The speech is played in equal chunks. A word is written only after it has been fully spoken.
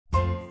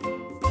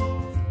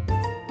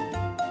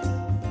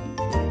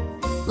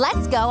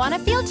Let's go on a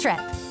field trip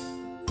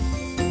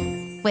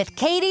with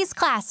Caitie's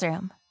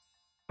classroom.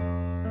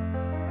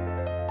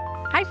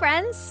 Hi,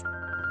 friends.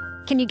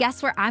 Can you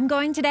guess where I'm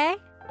going today?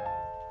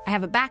 I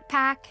have a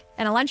backpack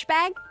and a lunch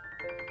bag.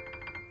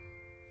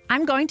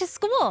 I'm going to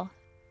school.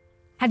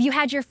 Have you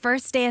had your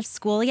first day of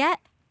school yet?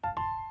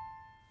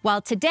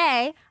 Well,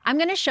 today, I'm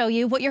going to show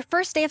you what your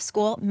first day of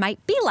school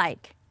might be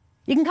like.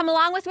 You can come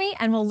along with me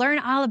and we'll learn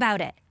all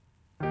about it.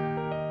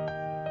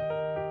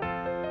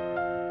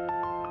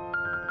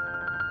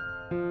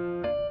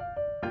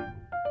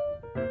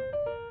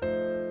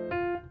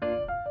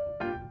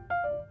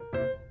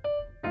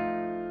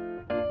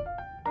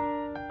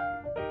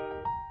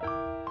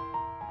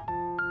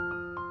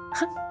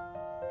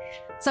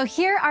 So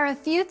here are a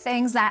few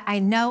things that I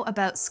know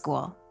about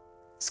school.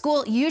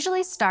 School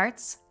usually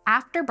starts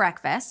after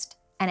breakfast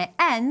and it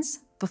ends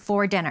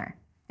before dinner.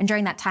 And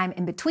during that time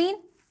in between,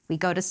 we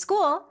go to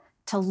school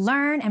to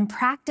learn and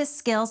practice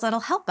skills that'll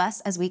help us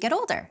as we get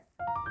older.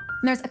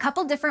 And there's a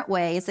couple different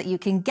ways that you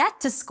can get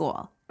to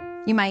school.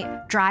 You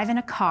might drive in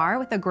a car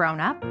with a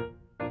grown-up,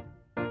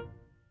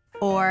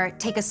 or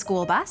take a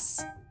school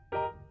bus,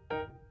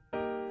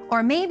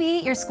 or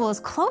maybe your school is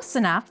close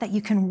enough that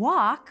you can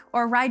walk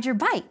or ride your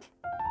bike.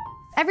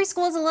 Every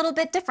school is a little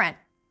bit different,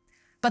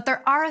 but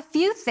there are a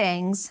few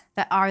things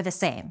that are the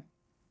same.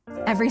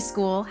 Every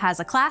school has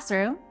a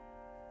classroom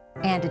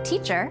and a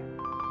teacher,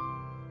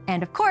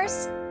 and of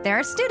course, there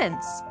are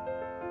students.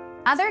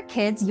 Other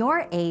kids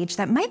your age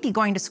that might be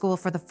going to school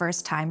for the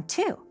first time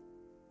too.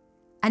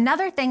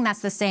 Another thing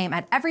that's the same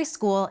at every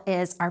school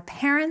is our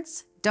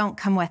parents don't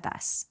come with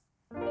us.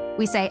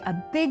 We say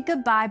a big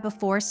goodbye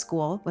before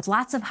school with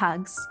lots of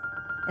hugs,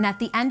 and at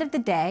the end of the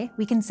day,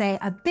 we can say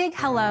a big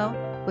hello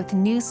with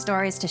new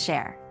stories to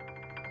share.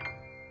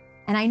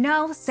 And I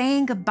know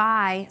saying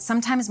goodbye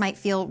sometimes might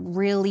feel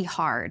really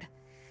hard.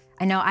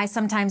 I know I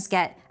sometimes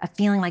get a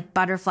feeling like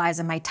butterflies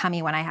in my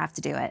tummy when I have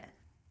to do it.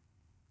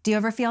 Do you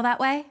ever feel that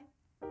way?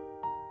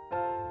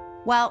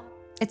 Well,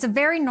 it's a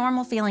very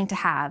normal feeling to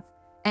have,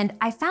 and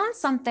I found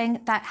something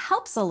that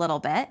helps a little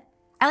bit.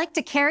 I like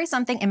to carry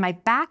something in my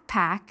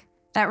backpack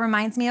that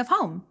reminds me of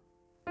home.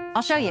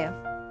 I'll show you.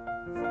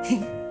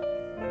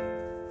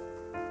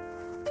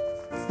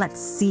 Let's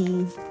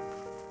see.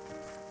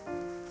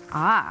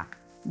 Ah,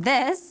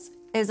 this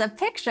is a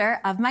picture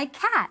of my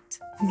cat.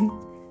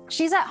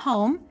 She's at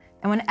home,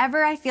 and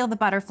whenever I feel the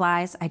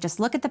butterflies, I just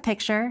look at the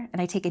picture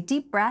and I take a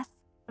deep breath.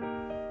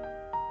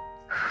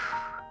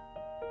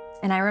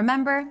 And I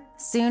remember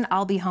soon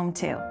I'll be home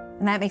too,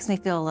 and that makes me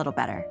feel a little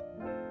better.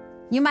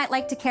 You might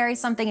like to carry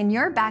something in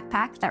your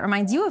backpack that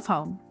reminds you of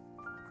home.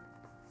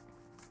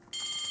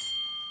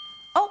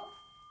 Oh,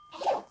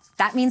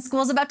 that means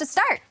school's about to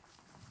start.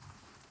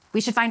 We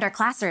should find our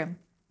classroom.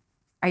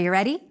 Are you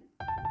ready?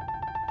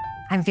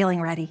 I'm feeling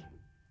ready.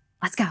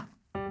 Let's go.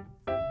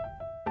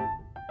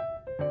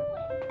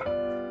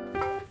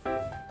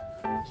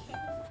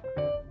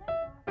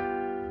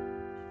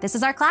 This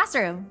is our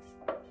classroom.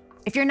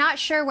 If you're not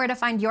sure where to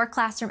find your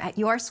classroom at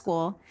your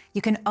school,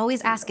 you can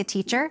always ask a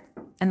teacher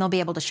and they'll be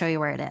able to show you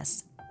where it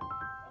is.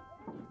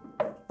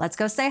 Let's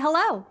go say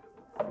hello.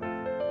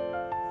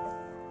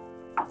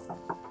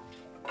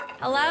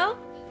 Hello?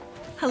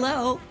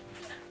 Hello.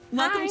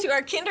 Welcome to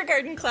our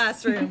kindergarten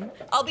classroom.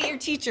 I'll be your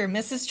teacher,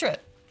 Mrs.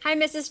 Tripp. Hi,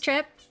 Mrs.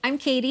 Tripp. I'm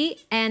Caitie,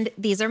 and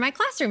these are my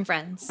classroom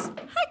friends.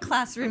 Hi,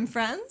 classroom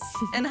friends.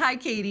 And hi,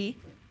 Caitie.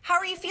 How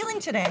are you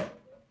feeling today?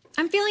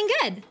 I'm feeling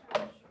good.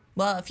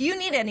 Well, if you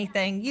need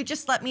anything, you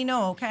just let me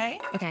know, okay?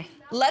 Okay.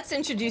 Let's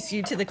introduce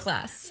you to the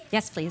class.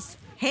 Yes, please.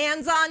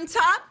 Hands on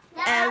top.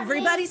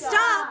 Everybody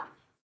stop.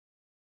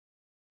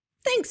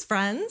 Thanks,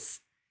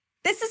 friends.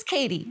 This is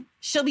Caitie.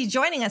 She'll be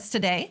joining us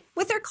today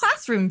with her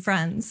classroom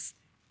friends.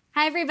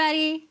 Hi,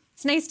 everybody.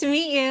 It's nice to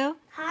meet you.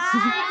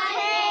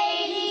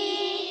 Hi,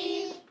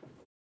 Caitie.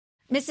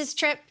 Mrs.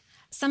 Tripp,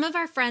 some of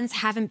our friends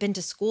haven't been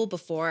to school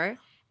before,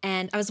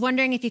 and I was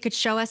wondering if you could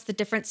show us the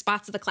different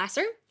spots of the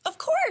classroom? Of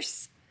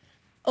course.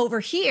 Over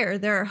here,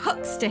 there are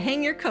hooks to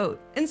hang your coat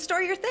and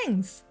store your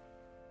things.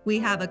 We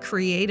have a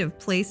creative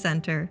play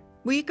center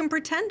where you can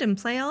pretend and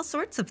play all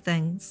sorts of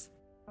things.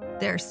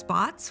 There are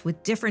spots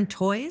with different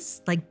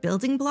toys, like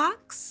building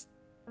blocks.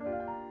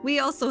 We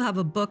also have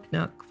a book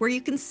nook where you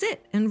can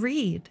sit and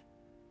read.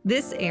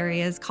 This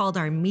area is called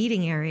our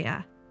meeting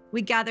area.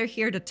 We gather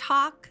here to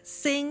talk,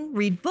 sing,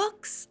 read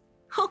books,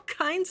 all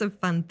kinds of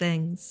fun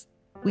things.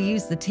 We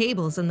use the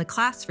tables in the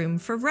classroom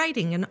for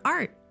writing and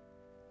art.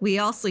 We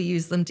also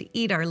use them to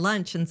eat our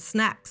lunch and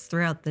snacks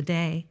throughout the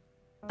day.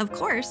 Of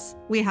course,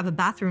 we have a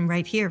bathroom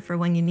right here for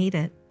when you need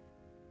it.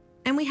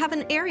 And we have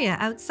an area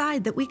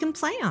outside that we can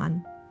play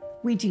on.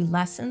 We do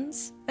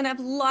lessons and have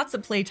lots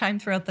of playtime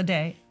throughout the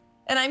day.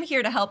 And I'm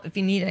here to help if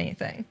you need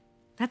anything.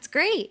 That's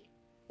great.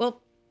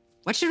 Well,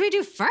 what should we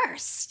do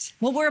first?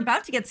 Well, we're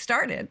about to get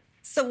started.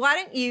 So why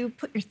don't you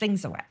put your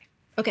things away?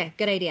 Okay,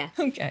 good idea.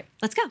 Okay.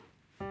 Let's go.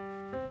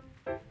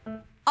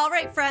 All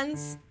right,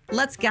 friends.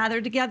 Let's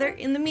gather together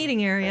in the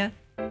meeting area.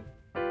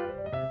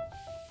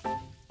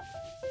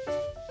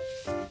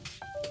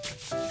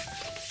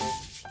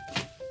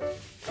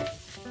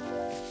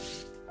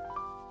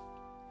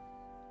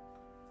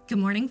 Good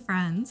morning,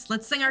 friends.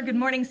 Let's sing our good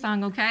morning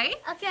song, okay?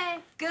 Okay.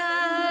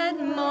 Good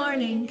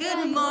morning,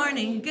 good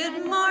morning,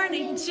 good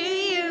morning to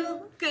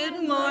you.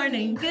 Good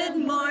morning,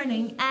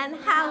 and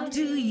how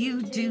do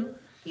you do?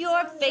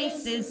 Your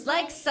face is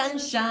like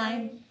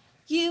sunshine.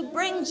 You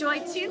bring joy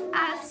to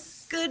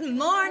us. Good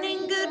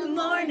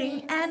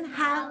morning, and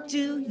how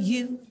do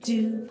you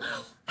do?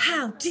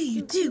 How do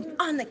you do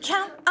on the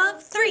count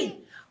of 3?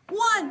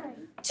 1,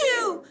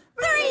 2,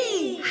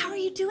 3. How are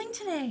you doing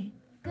today?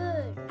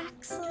 Good.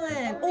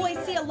 Excellent. Oh, I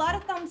see a lot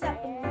of thumbs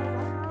up.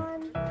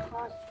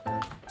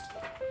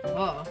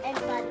 Whoa. And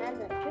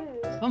banana too.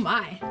 Oh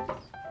my.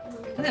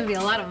 That's gonna be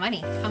a lot of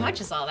money. How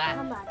much is all that?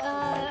 How much?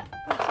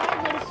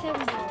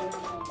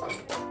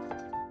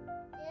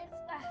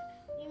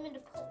 You mean to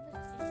pull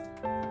this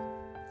in?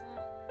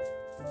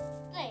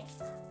 There.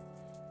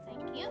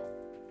 Thank you.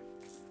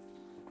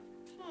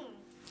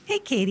 Hey,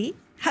 Caitie.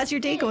 How's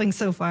your day going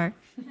so far?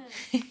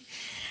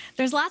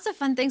 There's lots of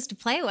fun things to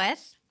play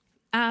with.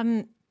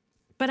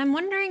 But I'm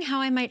wondering how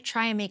I might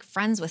try and make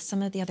friends with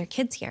some of the other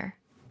kids here.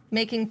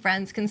 Making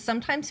friends can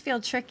sometimes feel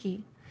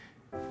tricky.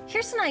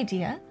 Here's an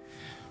idea.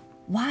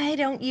 Why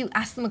don't you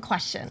ask them a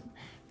question?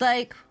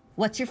 Like,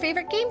 what's your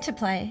favorite game to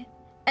play?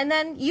 And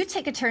then you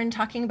take a turn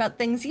talking about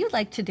things you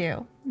like to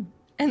do.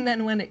 And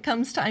then when it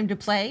comes time to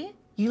play,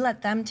 you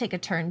let them take a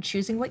turn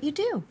choosing what you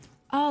do.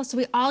 Oh, so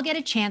we all get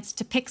a chance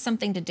to pick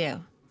something to do.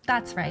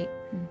 That's right.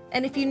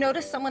 And if you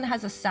notice someone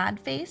has a sad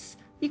face,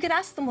 you could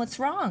ask them what's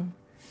wrong.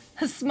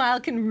 A smile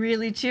can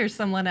really cheer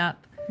someone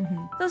up.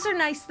 Those are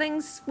nice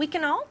things we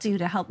can all do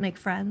to help make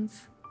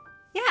friends.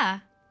 Yeah,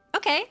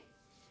 okay.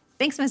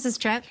 Thanks, Mrs.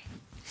 Tripp.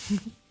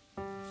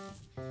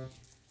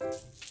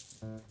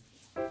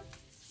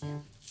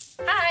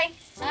 Hi.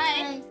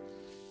 Hi.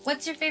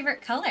 What's your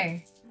favorite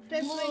color?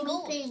 Blue and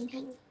gold. Pink.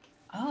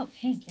 Oh,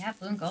 pink. Yeah,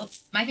 blue and gold.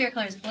 My favorite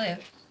color is blue.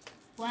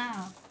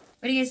 Wow.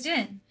 What are you guys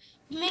doing?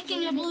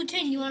 Making a blue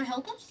tin. You want to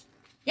help us?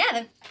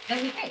 Yeah,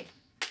 that'd be great.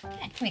 Okay,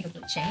 I can make a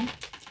blue chain.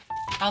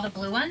 All the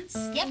blue ones?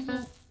 Yep.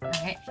 All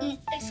right.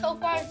 So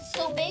far, it's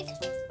so big.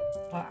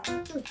 Wow.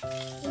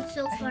 And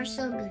so far,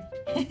 so good.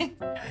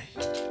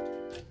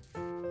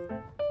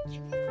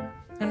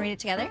 Want to read it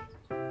together?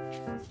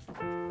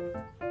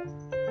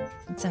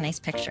 It's a nice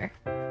picture.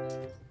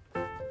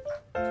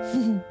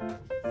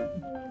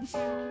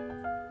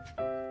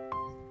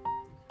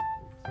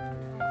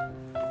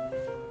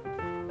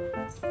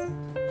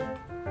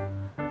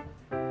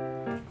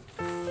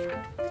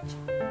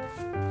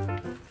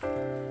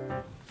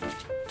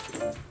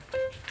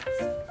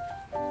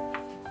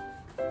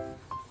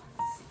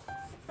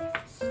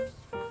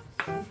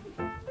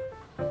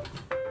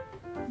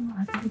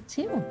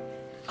 Too.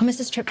 Oh,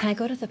 Mrs. Tripp, can I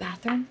go to the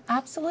bathroom?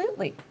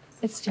 Absolutely.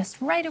 It's just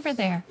right over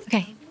there.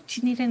 Okay.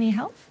 Do you need any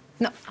help?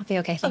 No, I'll be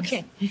okay, thanks.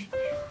 Okay.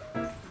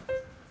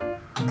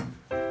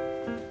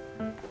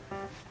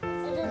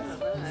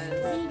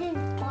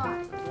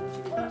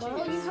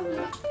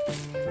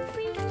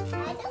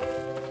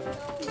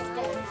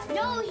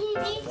 No, he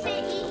needs to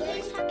eat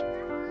his.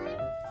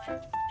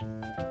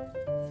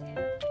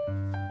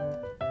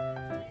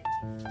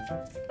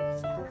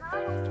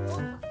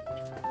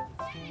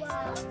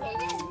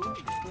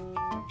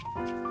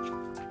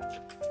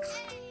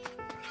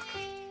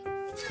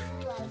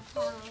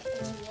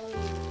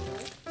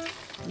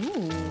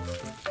 Ooh.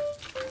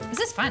 This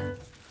is fun.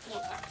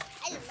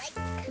 I like.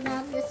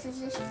 Now this is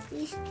just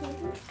these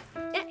two.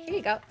 Yeah, here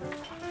you go.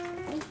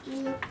 Thank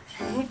you.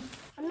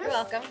 You're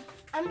welcome.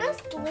 I'm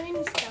just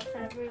gluing stuff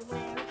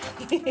everywhere.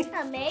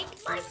 I make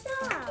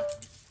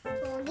myself. I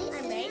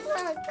make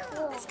my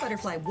cool.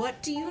 Butterfly,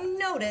 what do you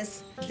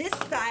notice this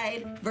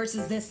side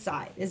versus this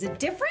side? Is it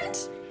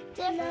different?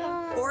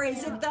 Different. Or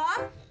is it the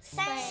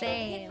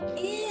Same. It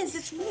is.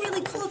 It's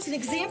really cool. It's an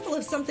example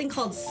of something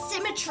called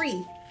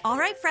symmetry. All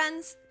right,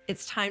 friends.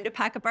 It's time to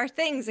pack up our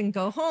things and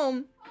go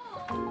home.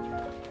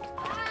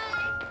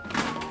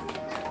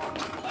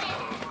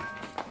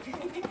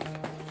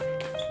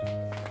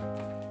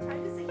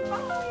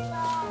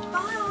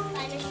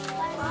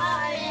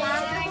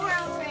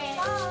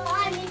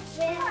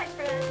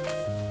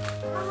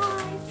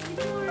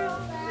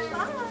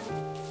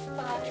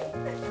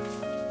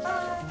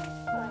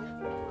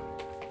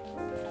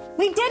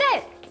 We did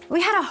it!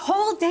 We had a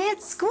whole day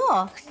at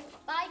school.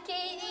 Bye,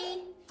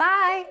 Caitie.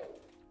 Bye.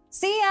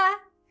 See ya.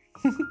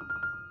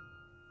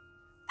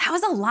 That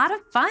was a lot of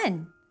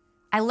fun.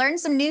 I learned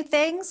some new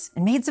things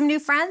and made some new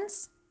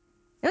friends.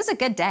 It was a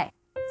good day.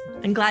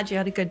 I'm glad you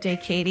had a good day,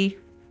 Caitie.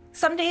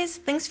 Some days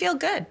things feel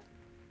good.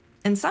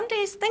 And some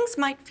days things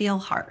might feel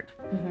hard.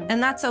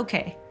 And that's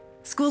okay.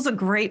 School's a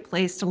great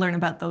place to learn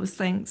about those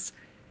things.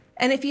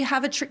 And if you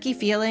have a tricky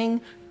feeling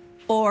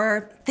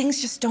or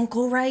things just don't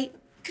go right,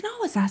 you can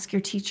always ask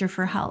your teacher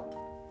for help.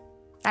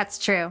 That's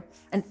true.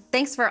 And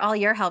thanks for all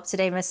your help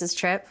today, Mrs.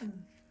 Tripp.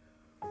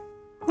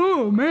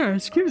 Oh man,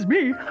 excuse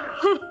me.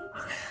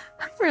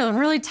 I'm feeling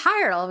really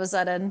tired all of a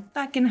sudden.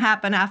 That can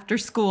happen after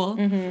school.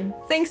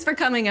 Thanks for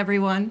coming,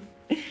 everyone.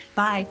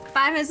 Bye.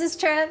 Bye, Mrs.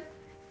 Tripp.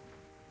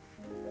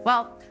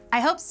 Well, I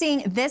hope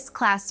seeing this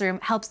classroom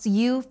helps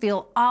you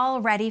feel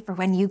all ready for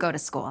when you go to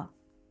school.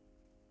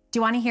 Do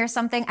you want to hear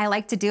something I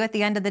like to do at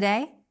the end of the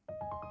day?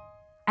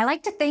 I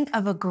like to think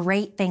of a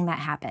great thing that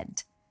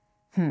happened.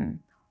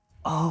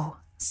 Oh,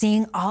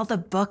 seeing all the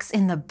books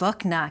in the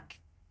book nook.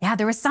 Yeah,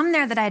 there was some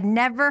there that I had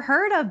never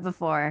heard of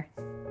before.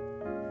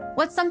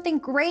 What's something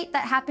great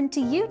that happened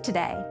to you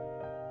today?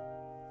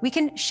 We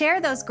can share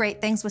those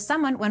great things with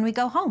someone when we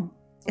go home.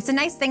 It's a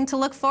nice thing to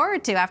look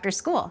forward to after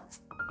school.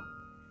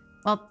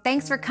 Well,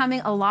 thanks for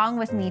coming along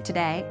with me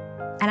today.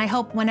 And I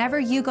hope whenever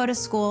you go to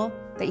school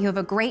that you have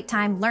a great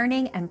time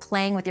learning and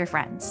playing with your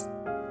friends.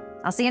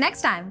 I'll see you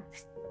next time.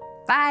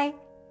 Bye.